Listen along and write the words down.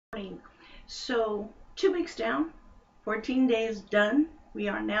Morning. So 2 weeks down, 14 days done. We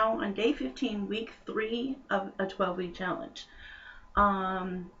are now on day 15, week 3 of a 12-week challenge.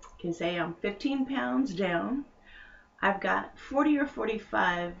 Can say I'm 15 pounds down. I've got 40 or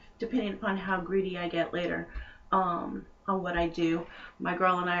 45, depending upon how greedy I get later, on what I do. My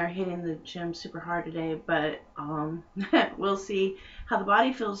girl and I are hitting the gym super hard today, but we'll see how the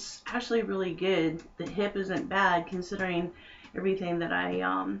body feels. Actually really good. The hip isn't bad considering everything that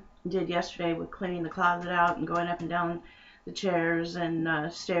I did yesterday with cleaning the closet out and going up and down the chairs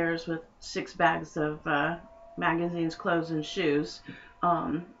and stairs with 6 bags of magazines, clothes, and shoes.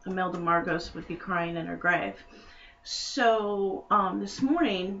 Imelda Margos would be crying in her grave. So this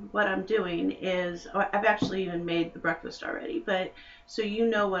morning, what I'm doing is, I've actually even made the breakfast already, but so you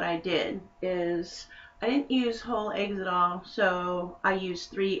know what I did is I didn't use whole eggs at all, so I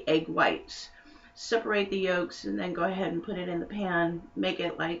used 3 egg whites. Separate the yolks and then go ahead and put it in the pan, make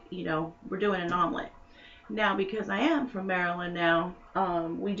it like, we're doing an omelet. Now, because I am from Maryland now,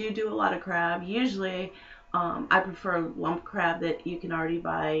 we do a lot of crab. Usually, I prefer lump crab that you can already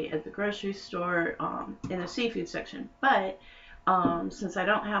buy at the grocery store in the seafood section. But since I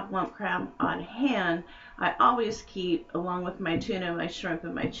don't have lump crab on hand, I always keep, along with my tuna, my shrimp,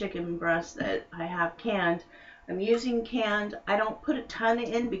 and my chicken breast that I have canned. I'm using canned. I don't put a ton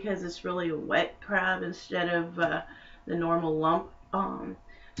in because it's really a wet crab instead of the normal lump.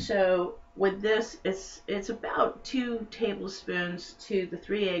 So with this, it's about 2 tablespoons to the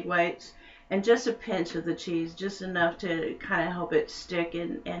 3 egg whites and just a pinch of the cheese, just enough to kind of help it stick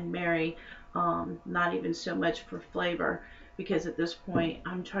and marry, not even so much for flavor, because at this point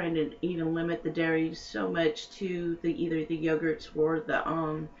I'm trying to even limit the dairy so much to either the yogurts or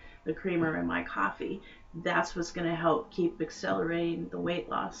the creamer in my coffee. That's what's going to help keep accelerating the weight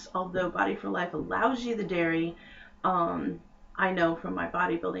loss. Although Body for Life allows you the dairy, I know from my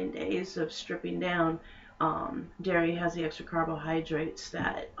bodybuilding days of stripping down, dairy has the extra carbohydrates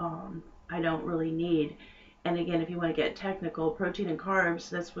that I don't really need. And again, if you want to get technical, protein and carbs,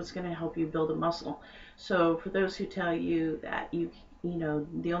 that's what's going to help you build a muscle. So for those who tell you that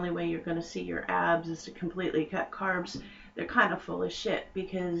the only way you're going to see your abs is to completely cut carbs, they're kind of full of shit,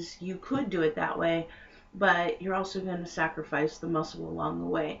 because you could do it that way, but you're also going to sacrifice the muscle along the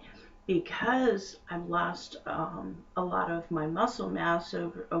way. Because I've lost a lot of my muscle mass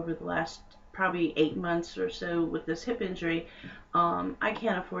over the last probably 8 months or so with this hip injury, I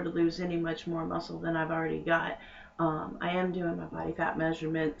can't afford to lose any much more muscle than I've already got. I am doing my body fat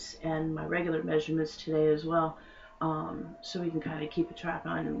measurements and my regular measurements today as well, so we can kind of keep a track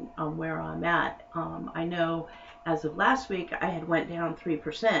on where I'm at. I know as of last week I had went down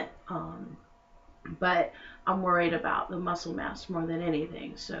 3%, but I'm worried about the muscle mass more than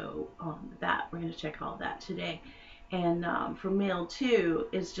anything. So that we're going to check all that today. And for meal 2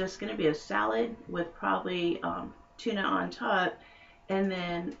 is just going to be a salad with probably tuna on top, and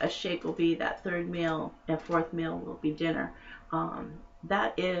then a shake will be that 3rd meal, and 4th meal will be dinner.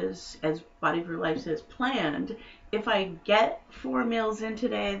 That is, as Body for Life says, planned. If I get 4 meals in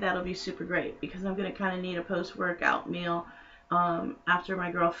today, that'll be super great, because I'm going to kind of need a post-workout meal after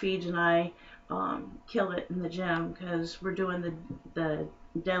my girl Feej and I kill it in the gym, because we're doing the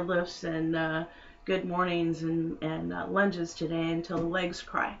deadlifts and good mornings and lunges today until the legs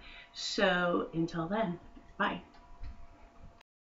cry. So until then, bye.